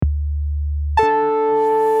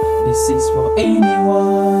This is for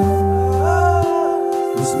anyone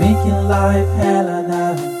who's making life hell and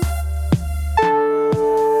hell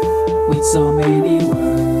with so many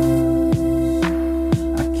words.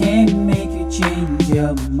 I can't make you change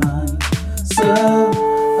your mind. So,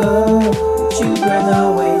 the children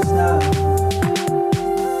always know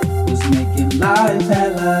who's making life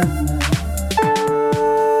hell and hell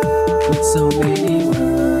with so many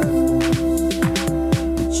words.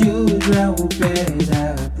 The children will pay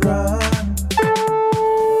their price.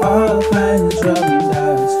 All kinds roaming the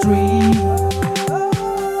street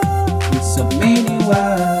with so many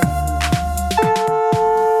words,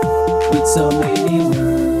 with so many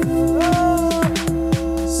words.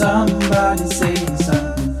 Somebody say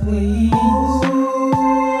something, please.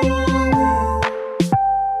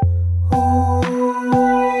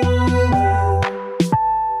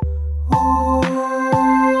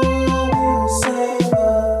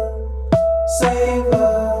 Save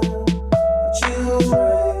our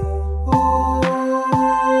children.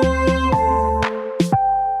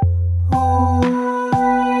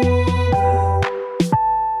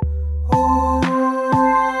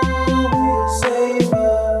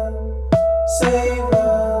 Save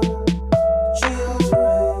our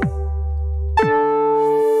children.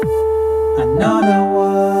 Another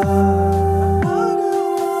one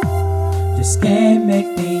just can't make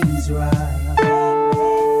things right.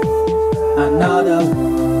 Another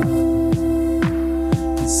one,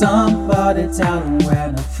 and somebody tell them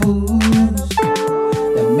we're not fools.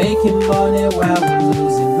 They're making money while we're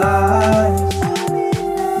losing lives.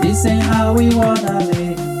 This ain't how we wanna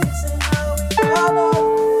live.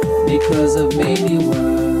 Because of many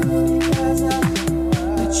words,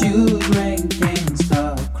 the children can't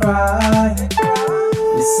stop crying.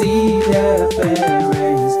 They see their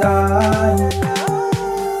parents die,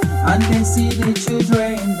 and they see the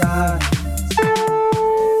children die.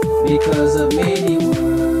 Because of many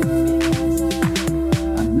words,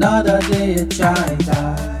 another day a child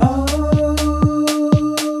dies.